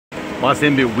Might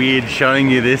seem a bit weird showing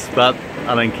you this, but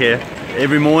I don't care.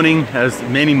 Every morning, as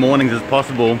many mornings as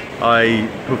possible, I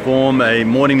perform a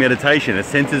morning meditation. It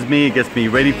centers me, it gets me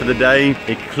ready for the day,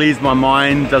 it clears my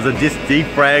mind, does a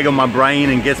defrag on my brain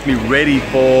and gets me ready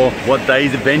for what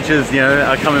day's adventures,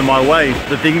 are coming my way.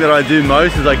 The thing that I do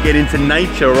most is I get into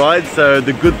nature, right? So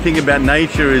the good thing about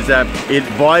nature is that it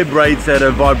vibrates at a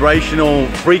vibrational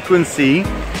frequency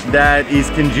that is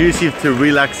conducive to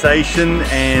relaxation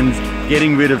and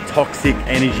getting rid of toxic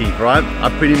energy, right? I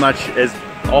pretty much, as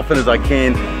often as I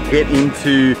can, get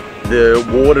into the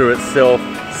water itself,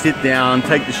 sit down,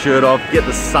 take the shirt off, get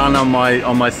the sun on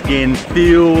my skin,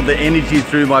 feel the energy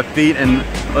through my feet and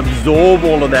absorb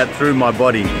all of that through my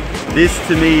body. This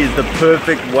to me is the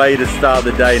perfect way to start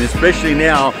the day, and especially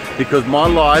now because my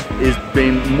life has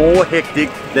been more hectic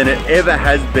than it ever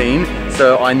has been,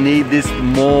 so I need this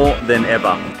more than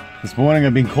ever. This morning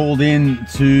I've been called in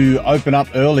to open up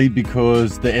early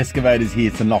because the excavator's here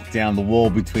to knock down the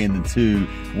wall between the two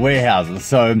warehouses.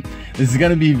 So this is going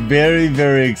to be very,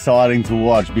 very exciting to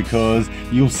watch because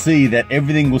you'll see that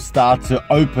everything will start to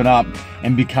open up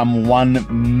and become one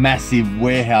massive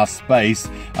warehouse space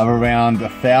of around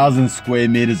 1,000 square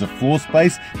meters of floor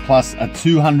space plus a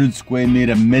 200 square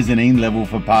meter mezzanine level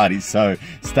for parties. So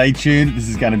stay tuned, this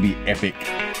is going to be epic.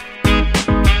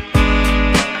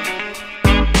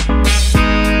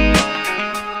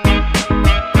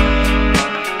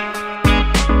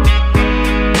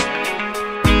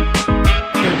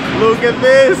 Look at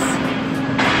this!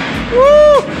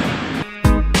 Woo!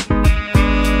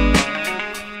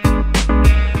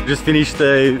 Just finished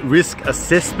the risk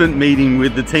assessment meeting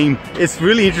with the team. It's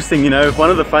really interesting, one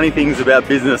of the funny things about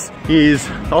business is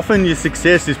often your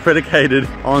success is predicated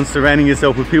on surrounding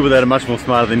yourself with people that are much more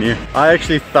smarter than you. I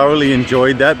actually thoroughly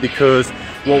enjoyed that because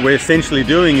what we're essentially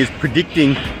doing is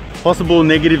predicting possible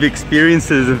negative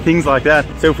experiences and things like that.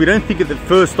 So if we don't think of it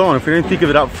first on, if we don't think of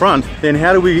it up front, then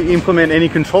how do we implement any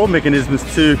control mechanisms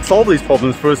to solve these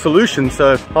problems for a solution?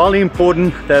 So highly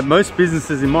important that most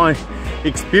businesses, in my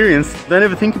experience, don't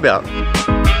ever think about.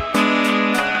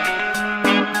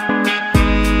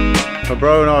 My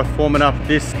bro and I are forming up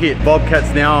this kit.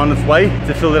 Bobcat's now on its way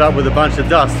to fill it up with a bunch of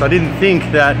dust. I didn't think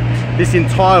that this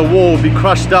entire wall would be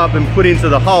crushed up and put into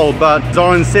the hole, but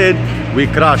Zoran said, we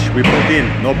crush, we put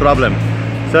in, no problem.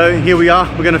 So here we are,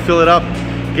 we're gonna fill it up,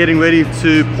 getting ready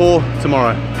to pour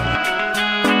tomorrow.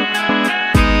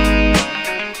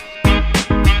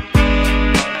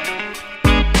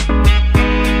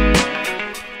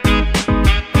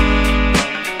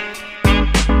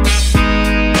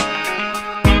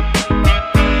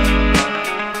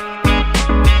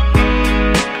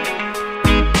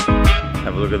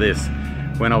 Have a look at this.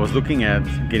 When I was looking at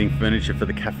getting furniture for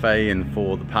the cafe and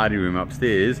for the party room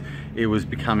upstairs, it was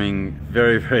becoming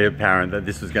very, very apparent that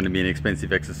this was going to be an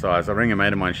expensive exercise. I rang a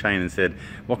mate of mine, Shane, and said,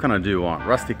 what can I do? I want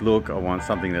rustic look, I want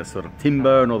something that's sort of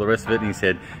timber and all the rest of it. And he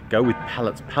said, go with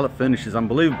pallets. Pallet furniture is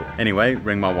unbelievable. Anyway,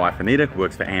 rang my wife Anita, who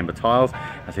works for Amber Tiles.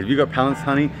 I said, have you got pallets,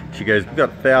 honey? She goes, we've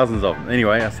got thousands of them.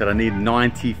 Anyway, I said, I need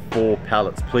 94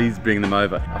 pallets. Please bring them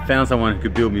over. I found someone who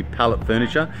could build me pallet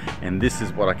furniture, and this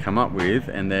is what I come up with,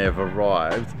 and they have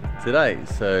arrived today.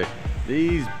 So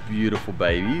these beautiful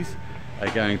babies are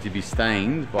going to be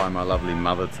stained by my lovely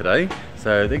mother today.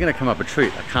 So they're going to come up a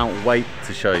treat. I can't wait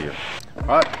to show you.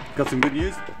 All right, got some good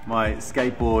news. My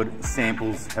skateboard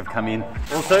samples have come in.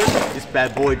 Also, this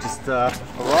bad boy just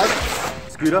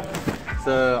arrived, scooter.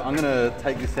 So I'm gonna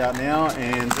take this out now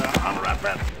and unwrap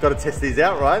it. Got to test these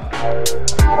out, right?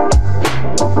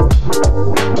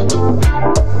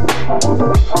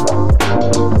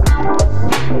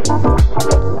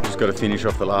 Just got to finish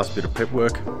off the last bit of prep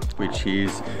work, which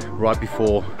is right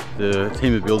before the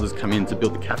team of builders come in to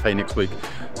build the cafe next week.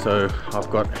 So I've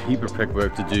got a heap of prep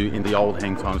work to do in the old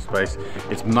hang time space.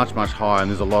 It's much, much higher,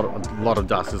 and there's a lot of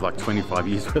dust. There's like 25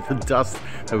 years worth of dust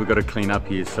that we've got to clean up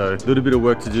here. So a little bit of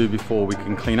work to do before we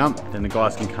can clean up, then the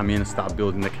guys can come in and start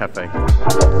building the cafe.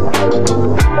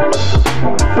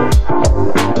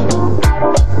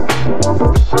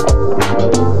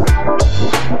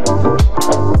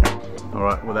 All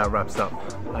right, well that wraps up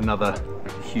another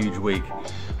huge week.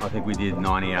 I think we did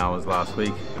 90 hours last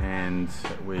week and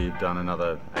we've done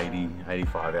another 80,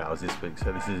 85 hours this week.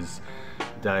 So this is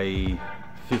day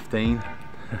 15,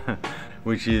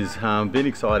 which has been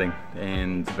exciting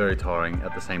and very tiring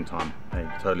at the same time. Hey,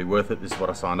 totally worth it. This is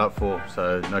what I signed up for,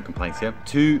 so no complaints here.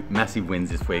 2 massive wins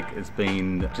this week. It's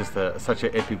been just such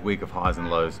an epic week of highs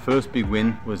and lows. First big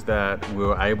win was that we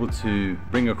were able to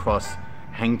bring across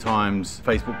hang times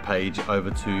Facebook page over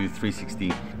to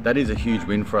 360. That is a huge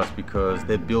win for us because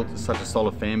they've built such a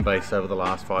solid fan base over the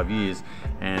last 5 years,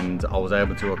 and I was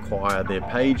able to acquire their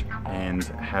page and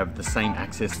have the same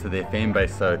access to their fan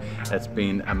base, so that's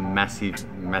been a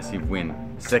massive win.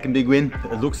 Second big win,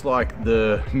 it looks like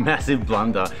the massive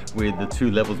blunder with the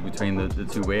two levels between the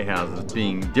two warehouses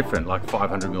being different, like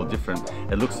 500 mil different.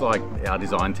 It looks like our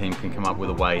design team can come up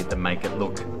with a way to make it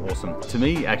look awesome. To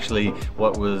me, actually,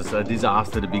 what was a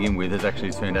disaster to begin with has actually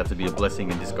turned out to be a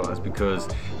blessing in disguise, because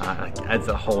it adds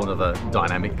a whole other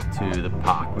dynamic to the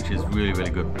park, which is really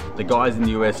good. The guys in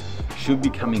the US should be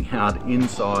coming out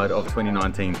inside of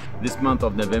 2019. This month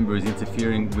of November is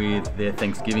interfering with their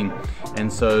Thanksgiving,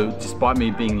 and so despite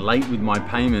me being late with my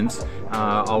payments,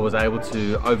 I was able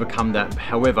to overcome that.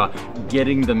 However,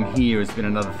 getting them here has been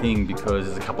another thing, because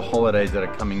there's a couple of holidays that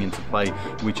are coming into play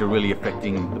which are really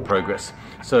affecting the progress.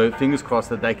 So fingers crossed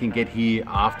that they can get here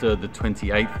after the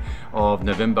 28th of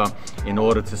November in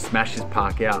order to smash this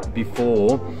park out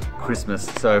before Christmas.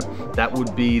 So that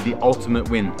would be the ultimate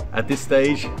win. At this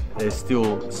stage, there's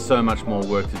still so much more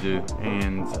work to do,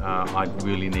 and I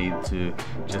really need to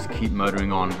just keep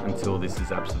motoring on until this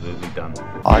is absolutely done.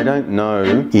 I don't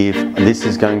know if this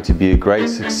is going to be a great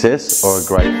success or a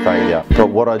great failure, but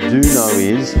what I do know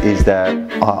is that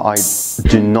I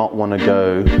do not want to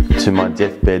go to my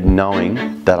deathbed knowing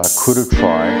that I could have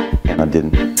tried and I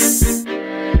didn't.